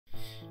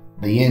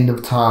The End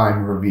of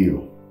Time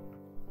Review.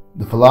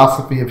 The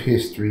philosophy of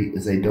history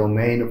is a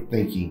domain of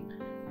thinking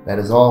that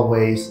has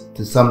always,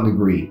 to some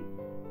degree,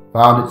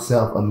 found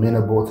itself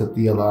amenable to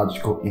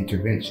theological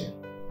intervention.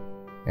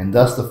 And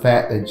thus the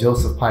fact that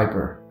Josef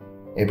Pieper,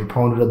 a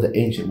proponent of the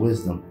ancient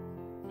wisdom,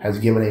 has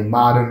given a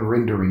modern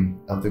rendering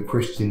of the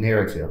Christian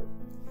narrative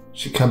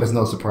should come as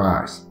no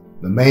surprise.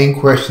 The main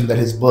question that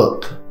his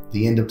book,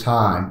 The End of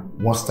Time,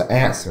 wants to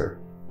answer,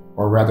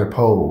 or rather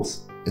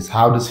pose, is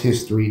how does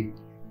history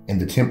and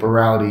the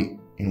temporality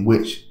in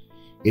which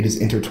it is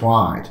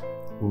intertwined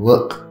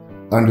look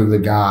under the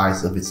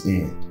guise of its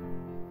end?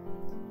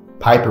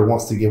 Pieper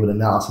wants to give an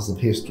analysis of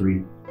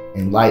history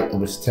in light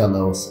of its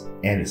telos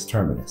and its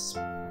terminus.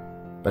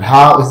 But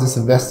how is this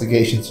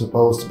investigation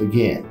supposed to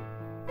begin?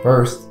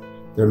 First,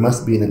 there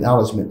must be an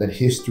acknowledgement that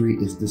history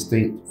is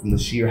distinct from the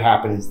sheer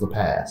happenings of the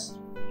past.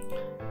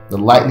 The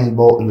lightning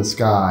bolt in the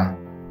sky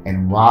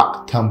and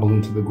rock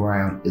tumbling to the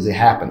ground is a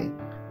happening,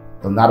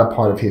 though not a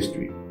part of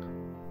history.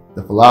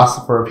 The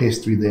philosopher of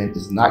history then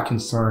is not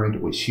concerned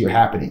with sheer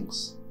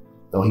happenings,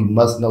 though he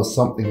must know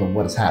something of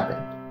what has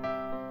happened,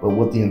 but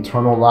with the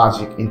internal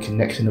logic and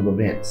connection of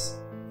events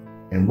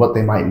and what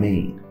they might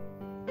mean.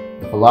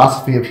 The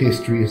philosophy of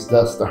history is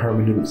thus the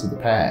hermeneutics of the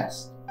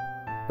past.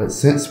 But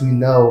since we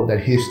know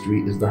that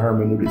history is the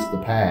hermeneutics of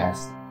the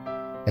past,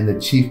 and the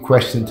chief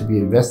question to be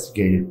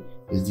investigated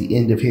is the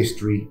end of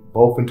history,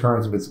 both in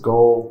terms of its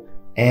goal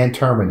and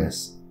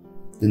terminus,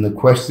 then the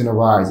question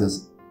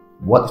arises,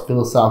 what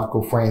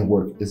philosophical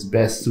framework is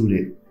best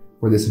suited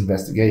for this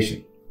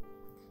investigation?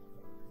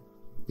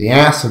 The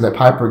answer that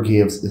Pieper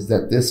gives is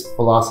that this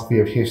philosophy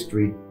of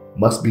history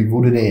must be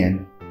rooted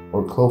in,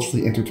 or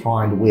closely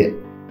intertwined with,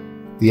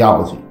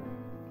 theology.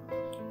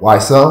 Why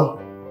so?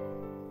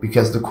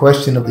 Because the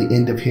question of the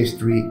end of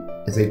history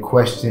is a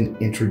question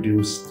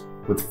introduced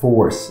with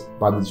force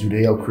by the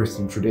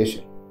Judeo-Christian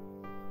tradition.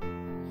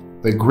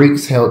 The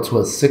Greeks held to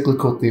a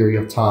cyclical theory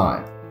of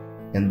time,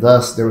 and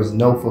thus there is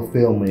no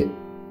fulfillment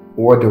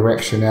or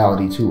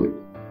directionality to it.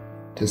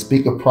 To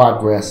speak of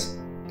progress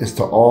is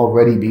to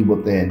already be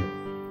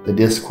within the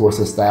discourse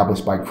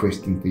established by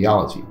Christian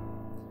theology.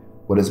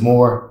 What is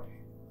more,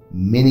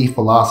 many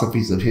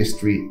philosophies of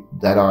history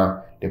that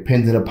are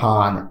dependent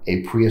upon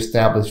a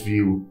pre-established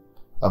view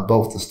of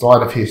both the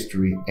start of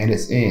history and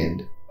its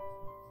end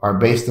are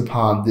based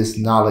upon this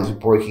knowledge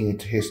breaking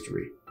into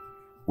history,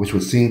 which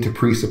would seem to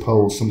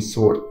presuppose some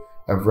sort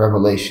of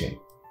revelation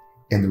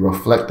in the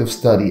reflective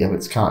study of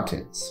its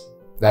contents,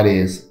 that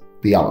is,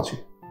 theology.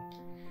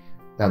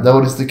 Now, though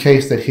it is the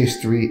case that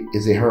history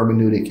is a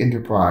hermeneutic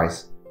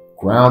enterprise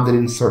grounded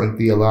in certain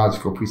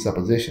theological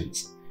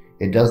presuppositions,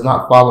 it does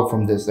not follow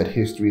from this that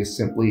history is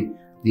simply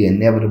the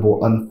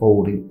inevitable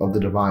unfolding of the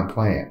divine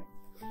plan.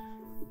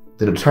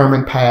 The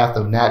determined path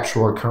of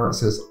natural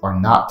occurrences are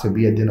not to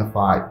be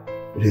identified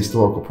with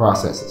historical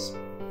processes.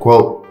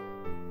 Quote,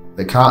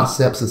 the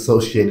concepts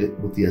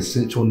associated with the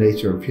essential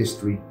nature of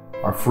history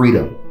are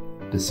freedom,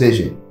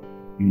 decision,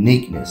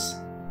 uniqueness,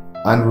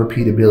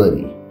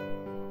 unrepeatability,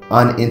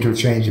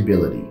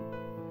 uninterchangeability,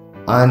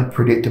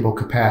 unpredictable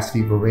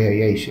capacity for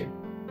variation,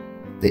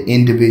 the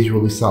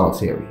individually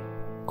solitary,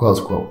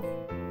 close quote.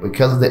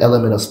 Because of the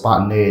element of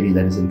spontaneity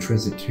that is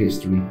intrinsic to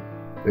history,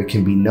 there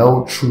can be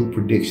no true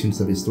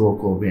predictions of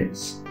historical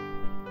events,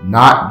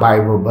 not by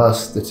a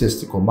robust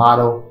statistical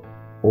model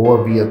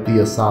or via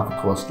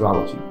theosophical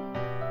astrology.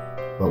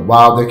 But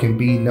while there can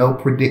be no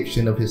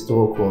prediction of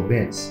historical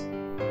events,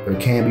 there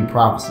can be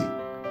prophecy.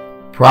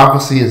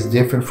 Prophecy is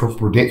different from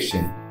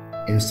prediction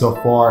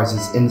insofar as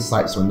its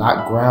insights are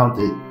not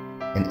grounded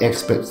in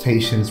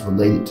expectations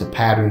related to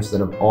patterns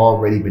that have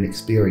already been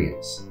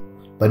experienced,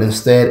 but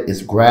instead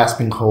is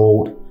grasping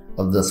hold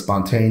of the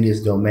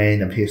spontaneous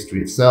domain of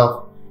history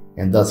itself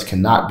and thus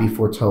cannot be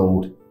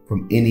foretold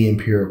from any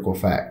empirical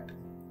fact.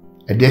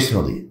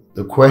 Additionally,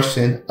 the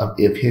question of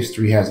if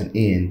history has an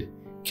end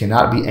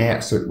cannot be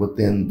answered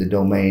within the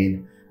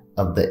domain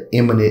of the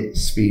immanent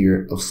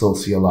sphere of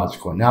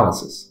sociological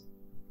analysis.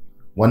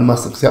 One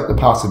must accept the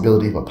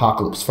possibility of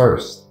apocalypse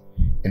first,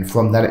 and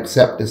from that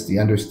acceptance the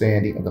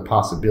understanding of the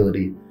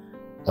possibility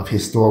of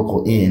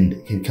historical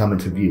end can come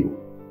into view.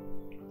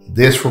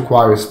 This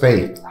requires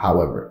faith,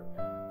 however,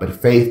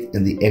 but faith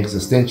in the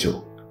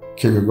existential,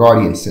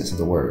 Kierkegaardian sense of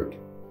the word.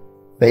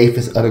 Faith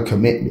is utter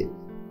commitment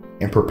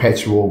and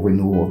perpetual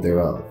renewal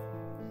thereof.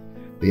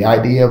 The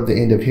idea of the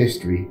end of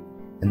history,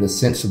 in the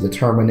sense of the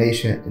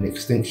termination and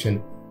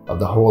extinction of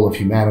the whole of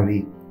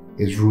humanity,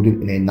 is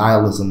rooted in a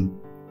nihilism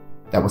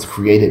that was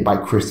created by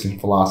Christian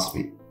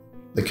philosophy.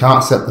 The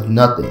concept of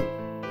nothing,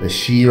 the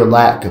sheer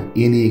lack of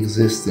any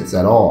existence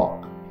at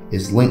all,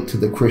 is linked to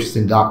the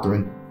Christian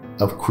doctrine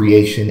of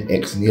creation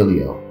ex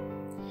nihilo.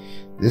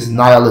 This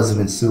nihilism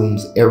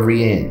assumes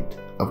every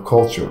end of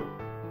culture,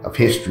 of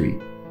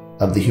history,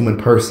 of the human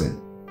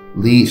person,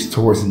 leads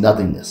towards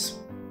nothingness.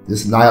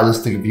 This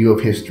nihilistic view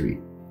of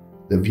history,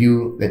 the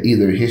view that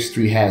either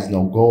history has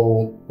no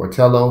goal or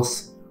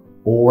telos,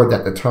 or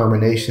that the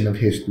termination of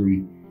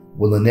history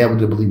will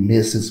inevitably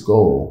miss its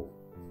goal,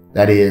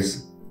 that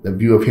is, the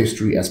view of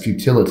history as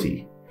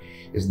futility,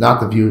 is not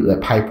the view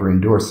that Pieper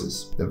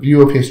endorses. The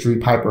view of history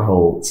Pieper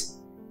holds,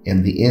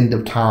 and the end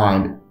of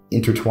time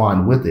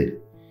intertwined with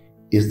it,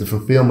 is the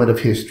fulfillment of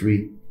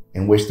history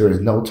in which there is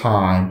no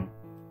time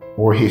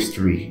or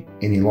history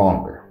any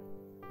longer.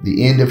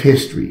 The end of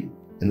history,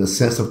 in the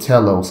sense of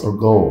telos or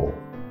goal,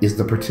 is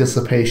the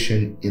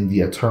participation in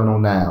the eternal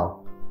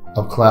now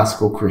of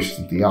classical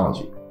Christian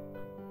theology.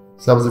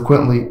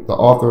 Subsequently, the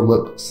author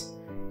looks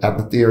at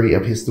the theory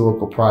of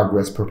historical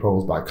progress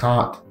proposed by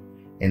Kant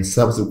and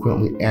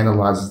subsequently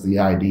analyzes the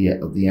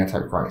idea of the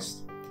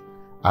Antichrist.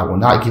 I will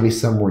not give a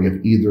summary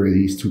of either of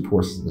these two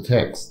portions of the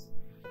text,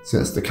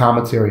 since the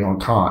commentary on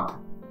Kant,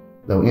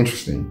 though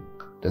interesting,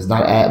 does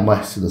not add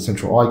much to the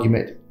central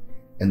argument,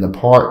 and the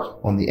part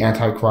on the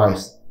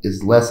Antichrist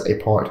is less a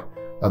part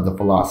of the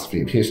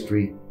philosophy of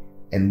history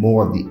and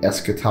more of the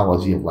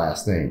eschatology of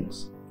last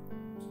things.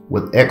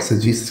 With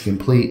exegesis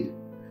complete,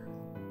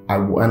 I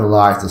will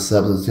analyze the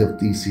substantive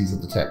theses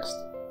of the text.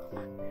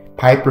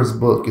 Pieper's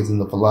book is in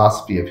the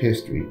philosophy of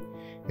history,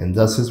 and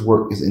thus his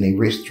work is in a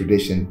rich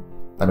tradition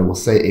that I will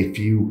say a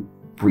few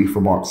brief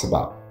remarks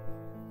about.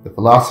 The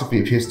philosophy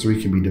of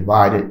history can be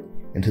divided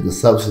into the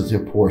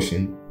substantive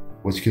portion,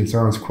 which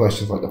concerns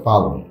questions like the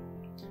following.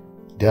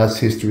 Does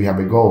history have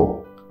a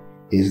goal?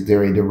 Is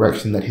there a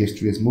direction that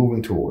history is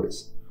moving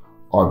towards?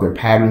 Are there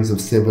patterns of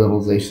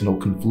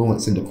civilizational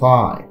confluence and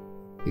decline,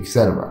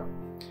 etc.?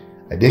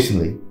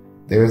 Additionally,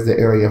 there is the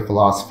area of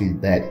philosophy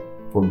that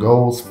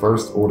forgoes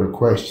first-order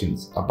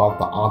questions about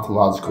the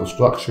ontological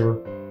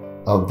structure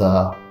of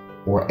the,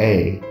 or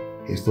a,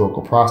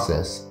 historical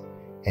process,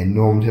 and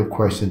normative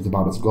questions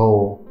about its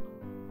goal,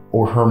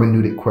 or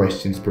hermeneutic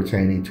questions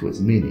pertaining to its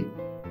meaning.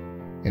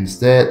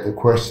 Instead, the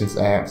questions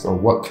asked are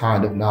what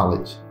kind of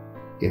knowledge,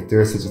 if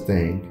there is such a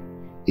thing,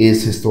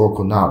 is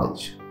historical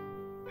knowledge?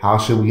 How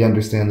should we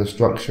understand the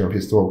structure of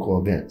historical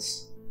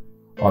events?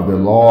 Are there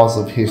laws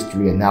of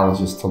history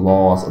analogous to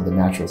laws of the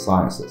natural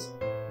sciences,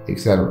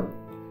 etc.?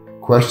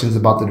 Questions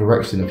about the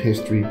direction of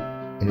history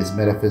and its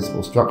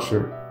metaphysical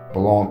structure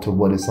belong to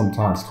what is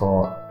sometimes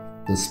called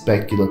the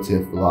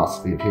speculative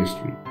philosophy of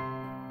history.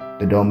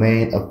 The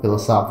domain of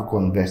philosophical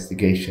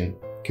investigation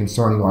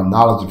concerning our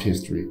knowledge of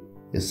history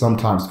is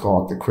sometimes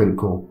called the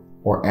critical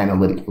or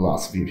analytic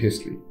philosophy of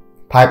history.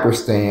 Pieper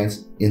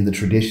stands in the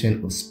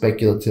tradition of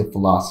speculative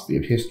philosophy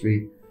of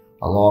history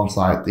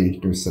alongside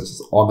thinkers such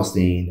as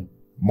Augustine,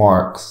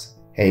 Marx,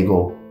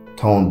 Hegel,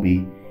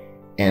 Toynbee,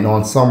 and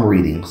on some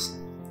readings,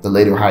 the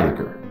later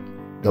Heidegger,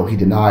 though he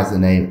denies the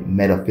name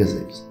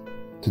metaphysics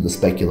to the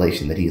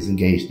speculation that he is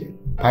engaged in.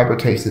 Pieper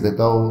takes it that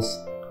those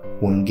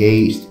who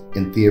engaged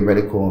in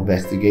theoretical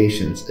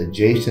investigations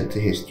adjacent to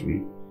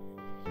history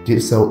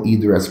did so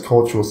either as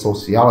cultural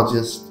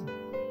sociologists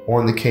or,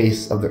 in the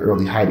case of the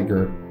early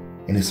Heidegger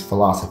in his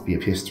philosophy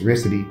of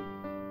historicity,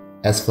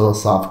 as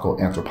philosophical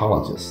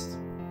anthropologists.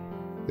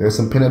 There are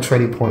some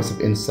penetrating points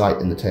of insight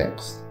in the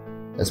text,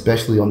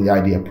 especially on the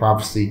idea of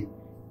prophecy,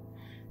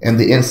 and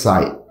the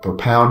insight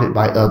propounded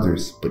by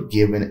others but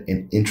given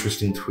an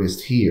interesting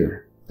twist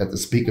here, that to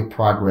speak of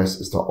progress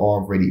is to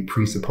already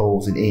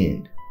presuppose an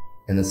end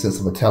in the sense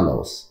of a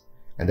telos,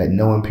 and that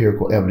no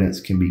empirical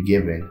evidence can be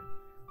given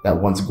that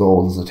one's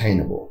goal is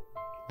attainable.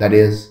 That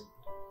is,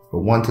 for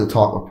one to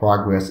talk of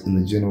progress in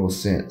the general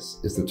sense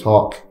is to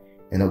talk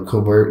in a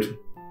covert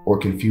or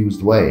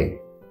confused way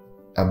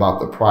about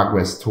the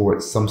progress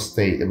towards some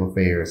state of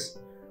affairs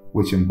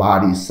which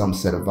embodies some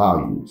set of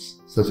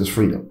values, such as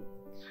freedom.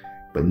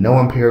 But no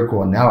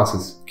empirical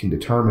analysis can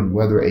determine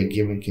whether a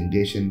given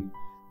condition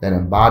that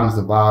embodies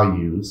the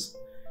values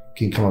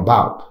can come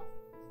about,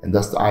 and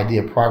thus the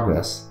idea of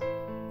progress,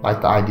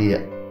 like the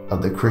idea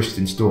of the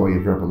Christian story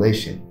of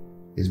revelation,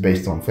 is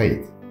based on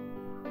faith.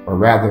 Or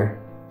rather,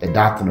 the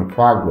doctrine of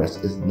progress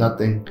is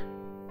nothing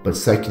but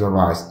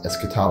secularized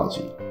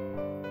eschatology.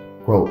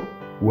 Quote,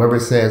 whoever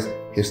says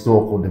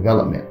historical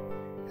development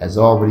has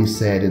already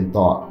said in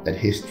thought that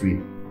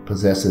history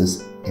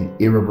possesses an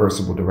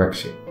irreversible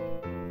direction.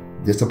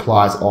 This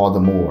applies all the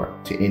more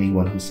to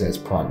anyone who says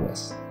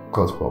progress.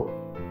 Close quote.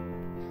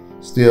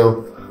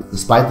 Still,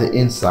 despite the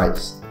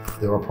insights,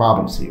 there are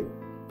problems here.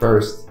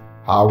 First,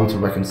 how are we to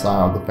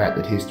reconcile the fact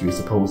that history is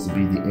supposed to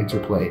be the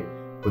interplay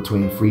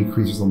between free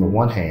creatures on the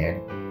one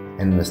hand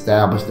and an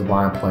established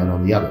divine plan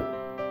on the other?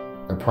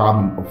 The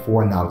problem of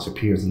foreknowledge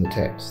appears in the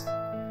text.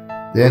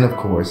 Then, of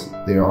course,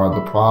 there are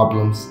the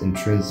problems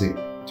intrinsic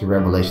to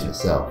revelation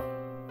itself.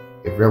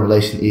 If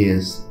revelation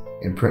is,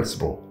 in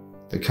principle,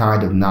 the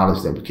kind of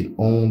knowledge that we can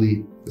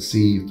only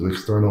receive through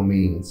external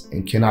means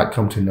and cannot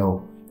come to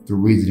know through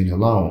reasoning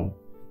alone,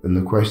 then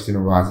the question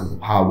arises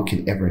of how we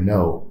can ever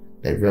know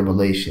that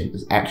revelation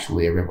is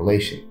actually a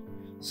revelation,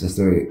 since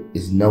there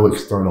is no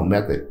external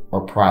method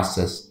or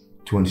process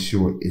to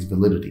ensure its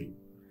validity.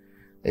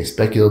 A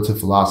speculative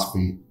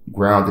philosophy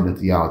grounded in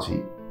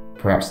theology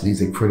perhaps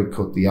needs a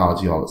critical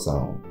theology all its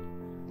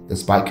own.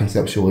 Despite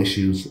conceptual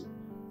issues,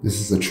 this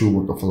is a true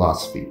work of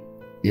philosophy,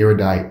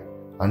 erudite,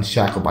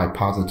 unshackled by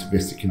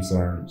positivistic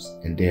concerns,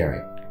 and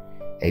daring.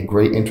 A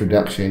great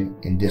introduction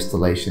and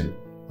distillation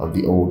of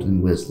the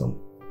olden wisdom,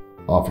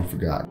 often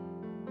forgotten.